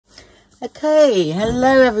Okay,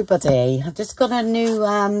 hello everybody. I've just got a new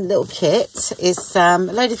little kit. It's a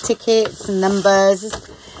load of tickets and numbers.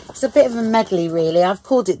 It's a bit of a medley really. I've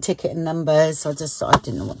called it ticket and numbers. I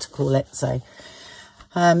didn't know what to call it. So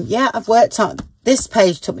yeah, I've worked on this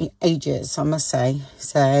page. Took me ages, I must say.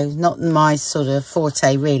 So not my sort of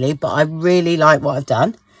forte really, but I really like what I've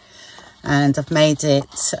done. And I've made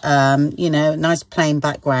it, you know, nice plain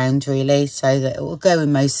background really, so that it will go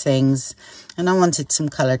in most things. And I wanted some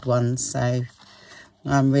coloured ones, so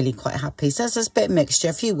I'm really quite happy. So it's just a bit of mixture,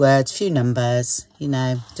 a few words, a few numbers, you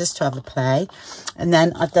know, just to have a play. And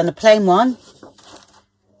then I've done a plain one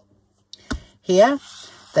here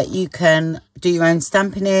that you can do your own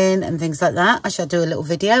stamping in and things like that. I shall do a little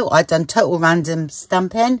video. I've done total random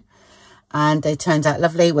stamping and they turned out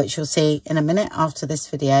lovely, which you'll see in a minute after this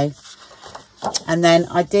video. And then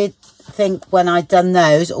I did think when I'd done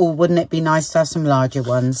those, oh, wouldn't it be nice to have some larger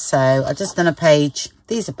ones? So I just done a page.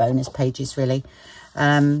 These are bonus pages really.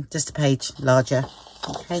 Just a page larger,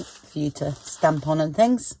 okay, for you to stamp on and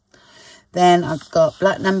things. Then I've got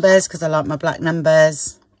black numbers because I like my black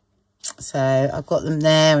numbers. So I've got them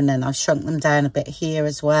there, and then I've shrunk them down a bit here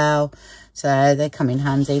as well. So they come in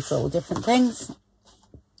handy for all different things.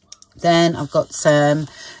 Then I've got some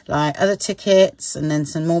like other tickets, and then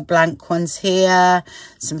some more blank ones here,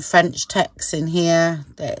 some French text in here.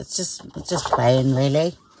 It's just plain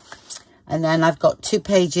really. And then I've got 2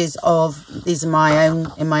 pages of, these are my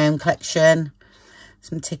own, in my own collection,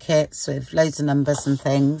 some tickets with loads of numbers and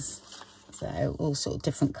things. So all sort of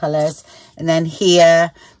different colours. And then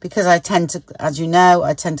here, because I tend to, as you know,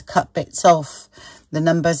 I tend to cut bits off the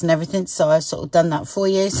numbers and everything, so I've sort of done that for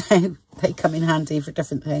you, so they come in handy for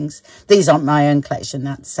different things. These aren't my own collection,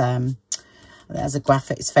 that's there's a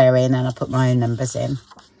graphics fair in, and I put my own numbers in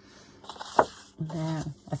there.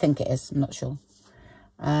 I think it is, I'm not sure.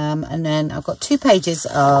 And then I've got 2 pages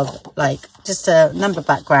of like just a number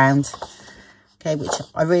background, okay, which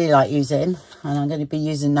I really like using, and I'm going to be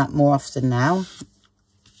using that more often now.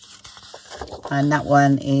 And that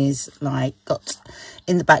one is like got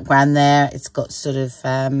in the background there, it's got sort of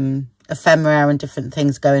ephemera and different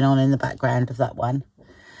things going on in the background of that one,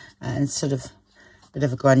 and sort of a bit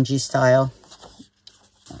of a grungy style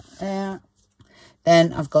there.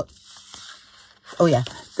 Then I've got, oh yeah,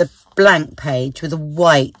 the blank page with a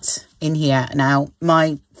white in here. Now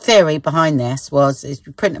my theory behind this was is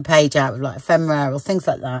you print a page out with like ephemera or things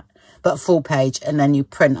like that, but a full page, and then you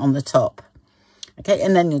print on the top, okay,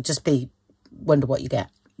 and then you'll just be wonder what you get,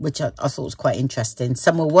 which I thought was quite interesting.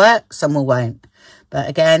 Some will work, some will won't, but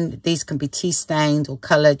again, these can be tea stained or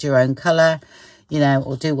coloured your own colour, you know,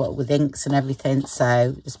 or do what with inks and everything.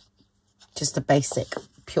 So it's just a basic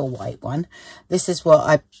pure white one. This is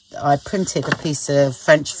what I printed a piece of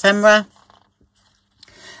French ephemera,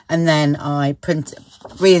 and then I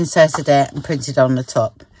reinserted it and printed on the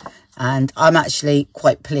top. And I'm actually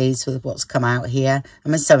quite pleased with what's come out here. I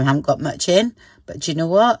mean, some haven't got much in, but do you know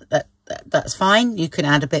what? That's fine. You can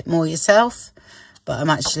add a bit more yourself, but I'm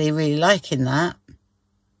actually really liking that.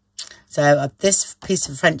 So this piece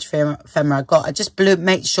of French ephemera I got, I just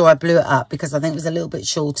make sure I blew it up because I think it was a little bit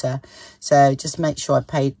shorter. So just make sure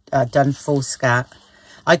I done full scat.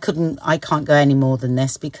 I can't go any more than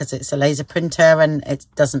this because it's a laser printer and it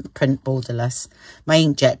doesn't print borderless. My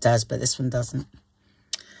inkjet does, but this one doesn't.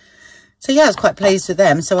 So yeah, I was quite pleased with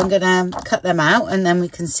them. So I'm going to cut them out and then we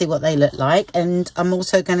can see what they look like. And I'm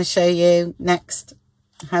also going to show you next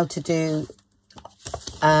how to do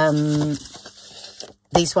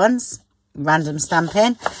these ones, random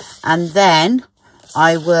stamping. And then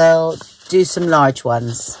I will do some large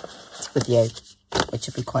ones with you, which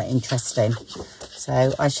will be quite interesting.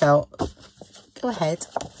 So I shall go ahead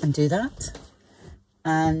and do that.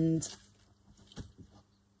 And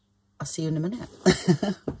I'll see you in a minute.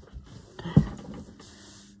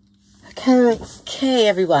 Okay,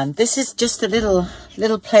 everyone, this is just a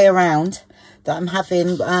little play around that I'm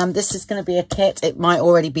having. This is going to be a kit. It might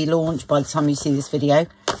already be launched by the time you see this video.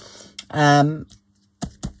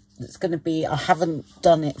 It's going to be, I haven't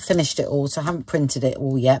finished it all, so I haven't printed it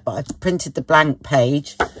all yet, but I've printed the blank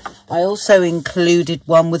page. I also included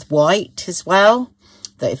one with white as well,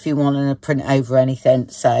 that if you want to print over anything.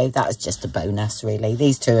 So that's just a bonus really.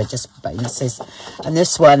 These 2 are just bonuses, and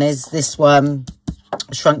this one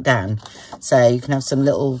shrunk down, so you can have some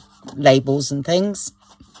little labels and things.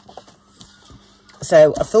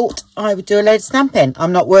 So I thought I would do a load of stamping.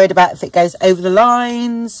 I'm not worried about if it goes over the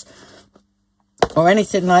lines or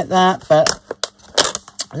anything like that, but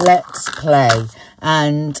let's play.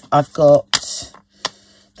 And I've got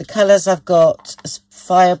the colours. I've got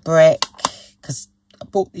fire brick because I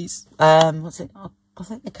bought these what's it, I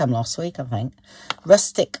think they come last week, I think.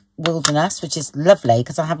 Rustic Wilderness, which is lovely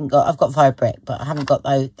because I've got Vibrick, but I haven't got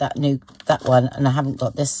that one, and I haven't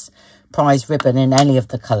got this prize ribbon in any of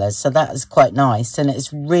the colours. So that is quite nice, and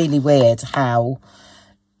it's really weird how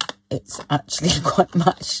it's actually quite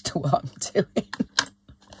matched to what I'm doing.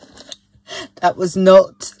 That was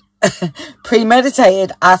not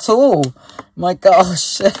premeditated at all. My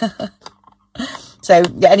gosh. So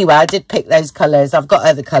yeah, anyway, I did pick those colours. I've got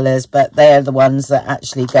other colours, but they're the ones that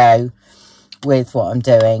actually go with what I'm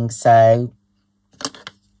doing. So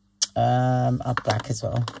I'm black as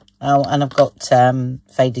well. Oh, and I've got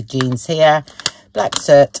faded jeans here, black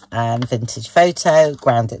soot, and vintage photo,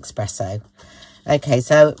 ground espresso. Okay,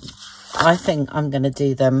 so I think I'm going to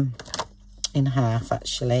do them in half,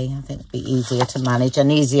 actually. I think it'd be easier to manage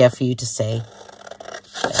and easier for you to see.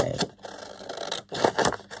 So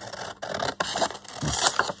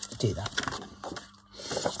let's do that.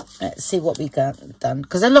 Let's see what we got done,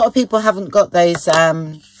 because a lot of people haven't got those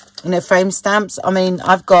frame stamps. I mean,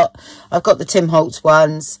 I've got the Tim Holtz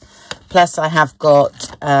ones, plus I have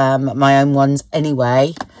got my own ones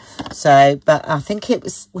anyway. So, but I think it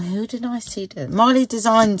was, well, who did I see do it? Marley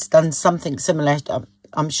Designs done something similar.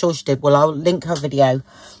 I'm sure she did. Well, I'll link her video.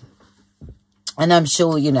 And I'm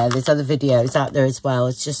sure, you know, there's other videos out there as well.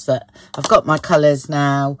 It's just that I've got my colours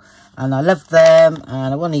now and I love them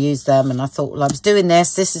and I want to use them. And I thought, well, I was doing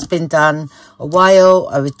this. This has been done a while.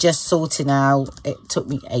 I was just sorting out. It took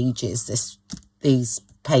me ages, these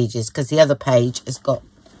pages, because the other page has got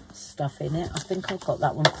stuff in it. I think I've got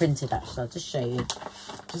that one printed, actually. I'll just show you,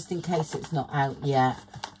 just in case it's not out yet.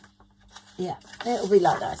 Yeah, it'll be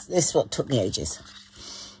like that. This is what took me ages.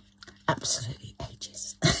 Absolutely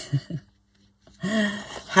ages.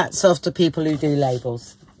 Hats off to people who do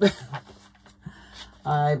labels.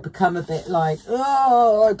 I become a bit like,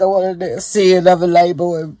 oh, I don't want to see another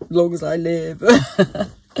label as long as I live.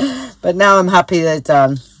 But now I'm happy they're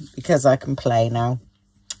done, because I can play now.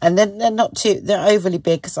 And then they're overly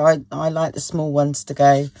big, because I like the small ones to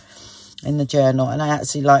go in the journal, and I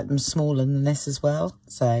actually like them smaller than this as well.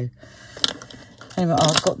 So anyway,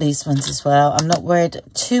 I've got these ones as well. I'm not worried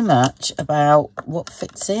too much about what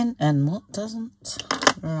fits in and what doesn't.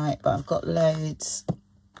 Right, but I've got loads.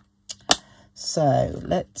 So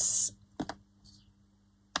let's...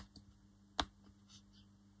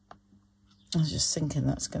 I was just thinking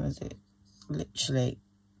that's going to do literally...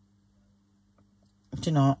 Do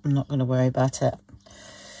you know what? I'm not going to worry about it.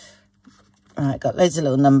 All right, got loads of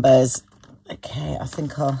little numbers. Okay, I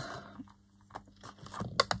think I'll...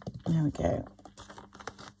 There we go.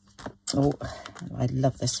 Oh, I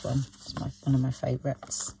love this one. It's one of my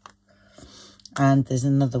favourites. And there's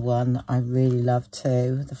another one that I really love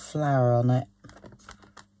too. The flower on it.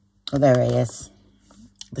 Oh, there he is.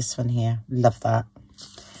 This one here. Love that.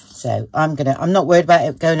 So I'm not worried about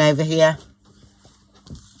it going over here.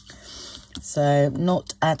 So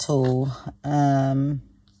not at all. I'm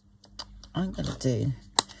going to do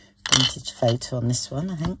vintage photo on this one,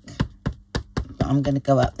 I think. But I'm going to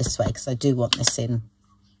go up this way because I do want this in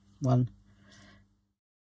one.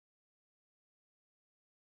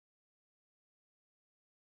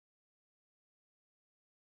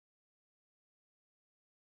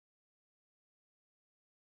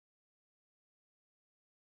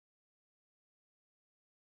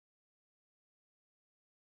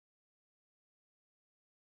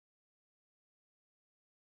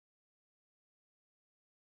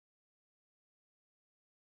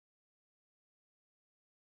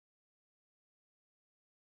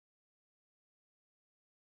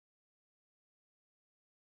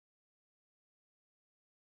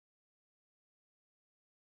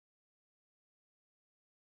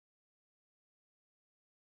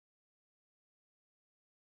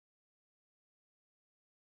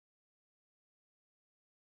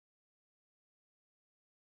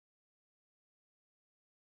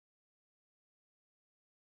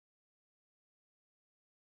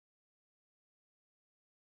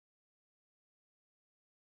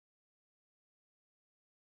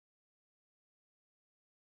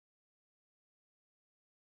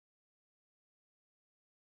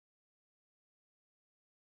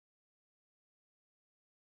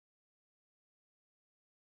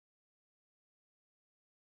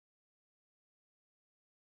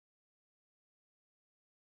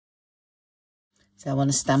 So I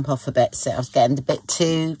want to stamp off a bit. So I was getting a bit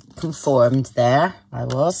too conformed there. I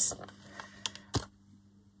was.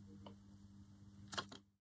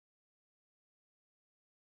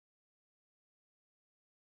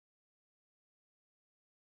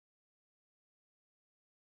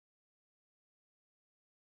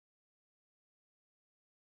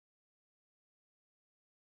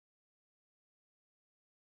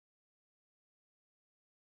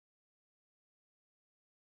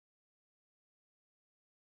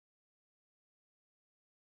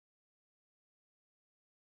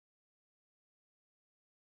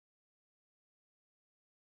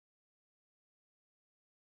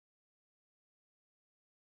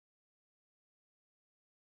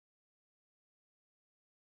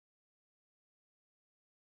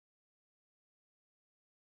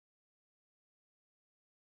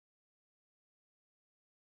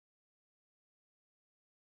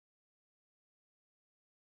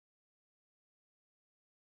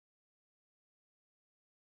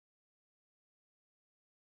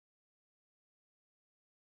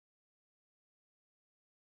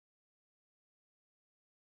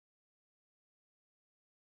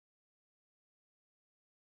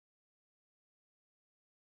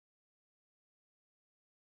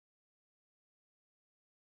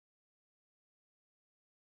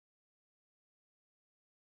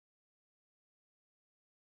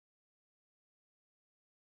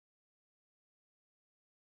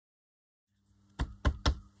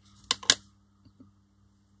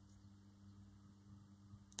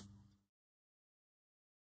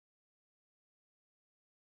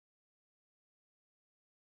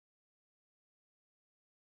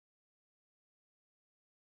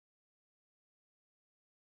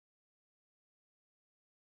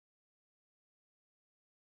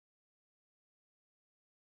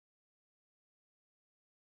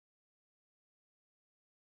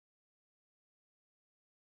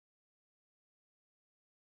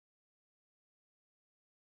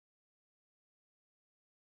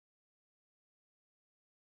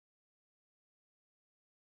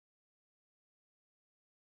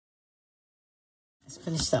 let's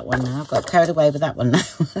finish that one now. I've got carried away with that one now.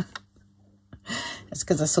 That's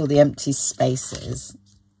because I saw the empty spaces.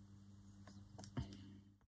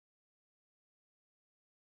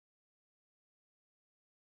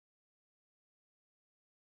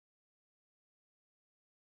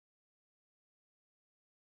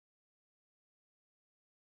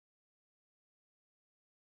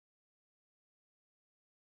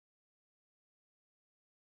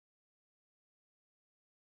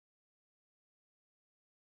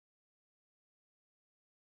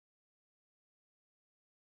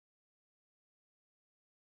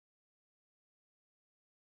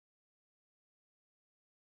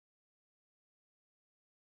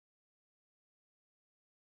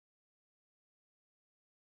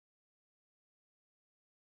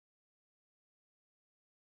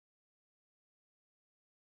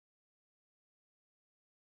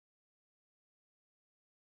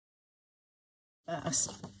 That's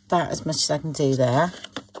about as much as I can do there,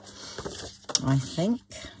 I think.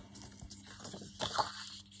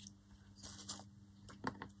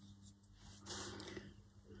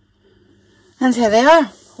 And here they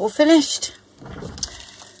are, all finished.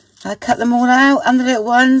 I cut them all out, and the little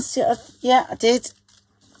ones, yeah, I did.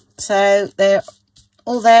 So they're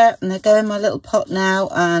all there, and they go in my little pot now,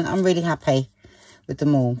 and I'm really happy with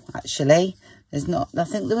them all, actually. There's not, I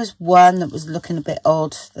think there was one that was looking a bit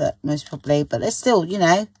odd, that most probably, but there's still, you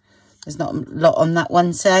know, there's not a lot on that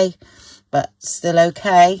one, say, but still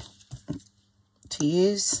okay to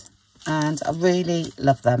use, and I really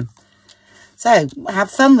love them. So have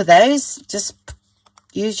fun with those. Just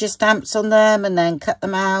use your stamps on them and then cut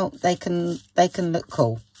them out. They can look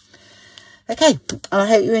cool. Okay, I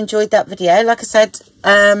hope you enjoyed that video. Like I said,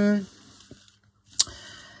 it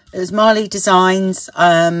was Marley Designs,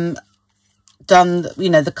 done, you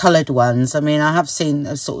know, the coloured ones. I mean, I've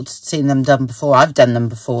sort of seen them done before. I've done them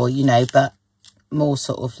before, you know, but more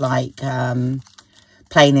sort of like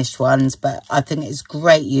plainish ones. But I think it's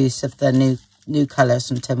great use of the new colours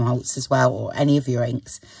from Tim Holtz as well, or any of your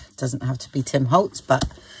inks. It doesn't have to be Tim Holtz, but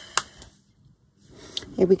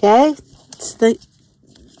here we go.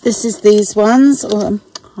 This is these ones. I'll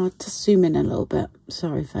just zoom in a little bit.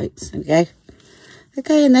 Sorry, folks. There we go.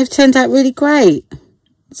 Okay, and they've turned out really great.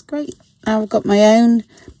 It's great. Now I've got my own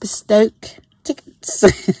bespoke tickets.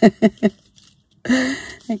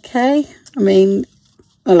 Okay. I mean,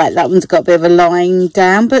 I like that one's got a bit of a line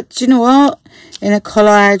down, but do you know what? In a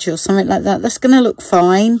collage or something like that, that's going to look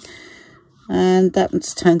fine. And that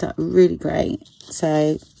one's turned out really great.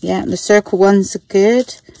 So, yeah, the circle ones are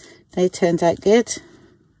good. They turned out good.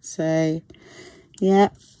 So, yeah,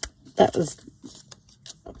 that was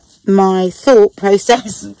my thought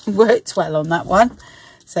process. Worked well on that one.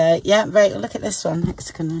 So, yeah, look at this one,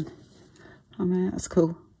 Mexican one. Oh, man, that's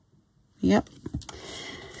cool. Yep.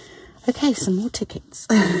 Okay, some more tickets.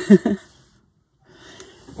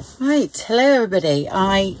 Right, hello everybody.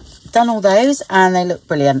 I done all those and they look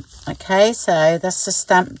brilliant. Okay, so that's the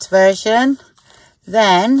stamped version.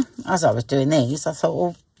 Then, as I was doing these, I thought,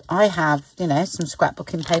 well, I have, you know, some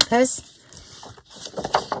scrapbooking papers.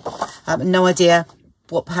 I have no idea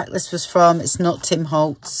what pack this was from. It's not Tim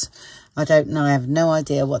Holtz. I don't know. I have no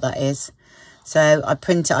idea what that is. So I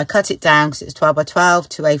cut it down because it's 12 by 12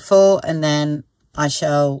 to A4, and then I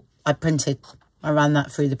ran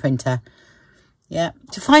that through the printer. Yeah,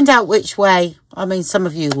 to find out which way, I mean, some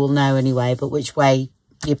of you will know anyway, but which way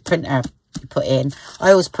your printer you put in.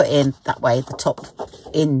 I always put in that way, the top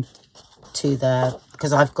into the,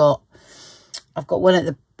 because I've got one at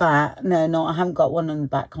the back. No, I haven't got one on the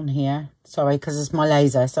back on here. Sorry, because it's my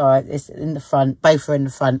laser. Sorry, it's in the front. Both are in the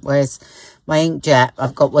front, whereas my inkjet,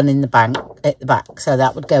 I've got one in the bank at the back, so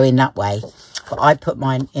that would go in that way. But I put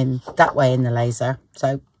mine in that way in the laser,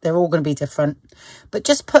 so they're all going to be different. But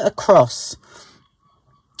just put a cross,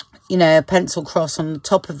 you know, a pencil cross on the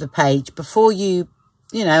top of the page before you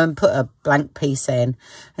know, and put a blank piece in,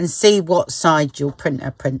 and see what side your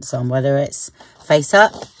printer prints on, whether it's face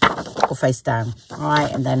up or face down. All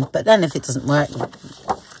right, and then, but then if it doesn't work,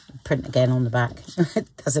 print again on the back. It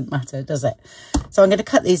doesn't matter, does it? So I'm going to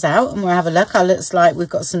cut these out and we'll have a look. It looks like we've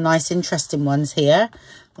got some nice interesting ones here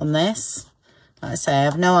on this. Like I say, I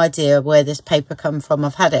have no idea where this paper come from.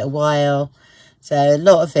 I've had it a while, so a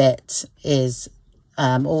lot of it is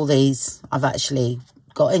all these I've actually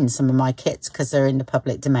got in some of my kits because they're in the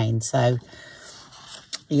public domain. So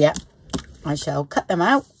yeah, I shall cut them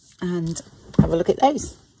out and have a look at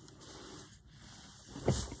those.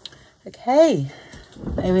 Okay,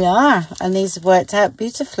 there we are, and these have worked out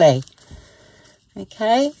beautifully.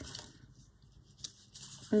 Okay,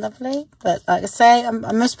 lovely. But like I say, I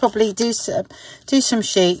must probably do some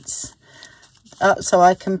sheets up so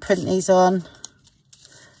I can print these on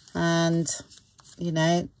and, you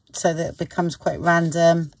know, so that it becomes quite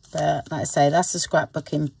random. But like I say, that's a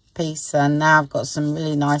scrapbooking piece, and now I've got some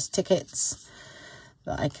really nice tickets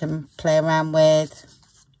that I can play around with.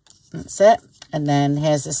 That's it. And then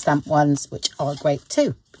here's the stamp ones, which are great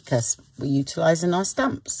too, because we're utilising our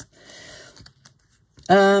stamps.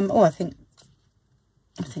 Oh, I think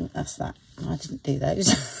that's that. I didn't do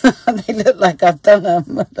those. They look like I've done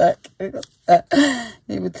them. Look,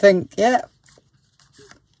 you would think, yeah.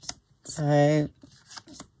 So, and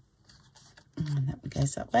that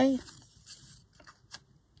goes that way.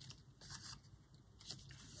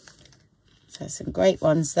 So some great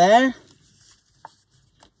ones there.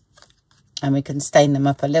 And we can stain them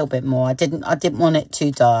up a little bit more. I didn't want it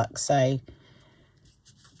too dark, so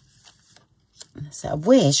I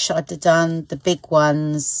wish I'd have done the big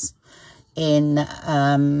ones in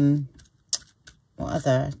what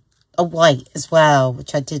other, a white as well,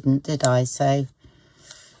 which I didn't, did I? So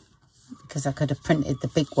because I could have printed the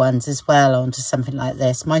big ones as well onto something like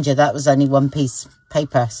this. Mind you, that was only one piece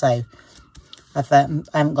paper, so I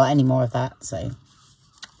haven't got any more of that, so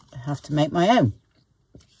I have to make my own.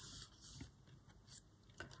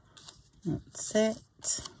 That's it.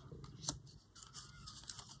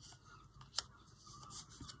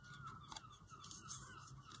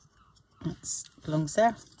 That belongs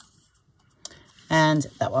there. And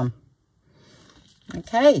that one.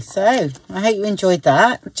 Okay, so I hope you enjoyed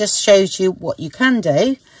that. It just shows you what you can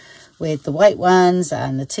do with the white ones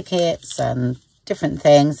and the tickets and different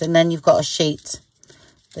things. And then you've got a sheet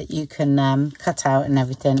that you can cut out and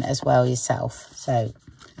everything as well yourself. So,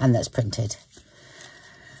 and that's printed.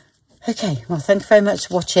 Okay, well, thank you very much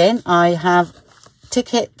for watching. I have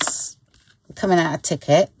tickets coming out of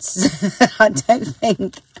tickets. I don't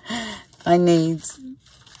think I need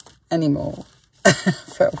any more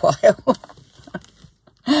for a while.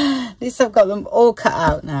 At least I've got them all cut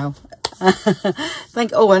out now.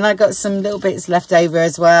 Oh, and I got some little bits left over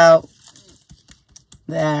as well.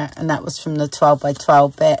 There, and that was from the 12 by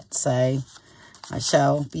 12 bit, so I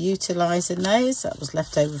shall be utilising those. That was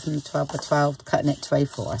left over from the 12 by 12, cutting it to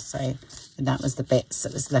A4. So, and that was the bits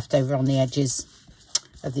that was left over on the edges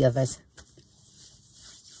of the others.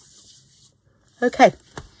 Okay,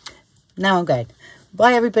 now I'm going.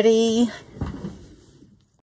 Bye, everybody.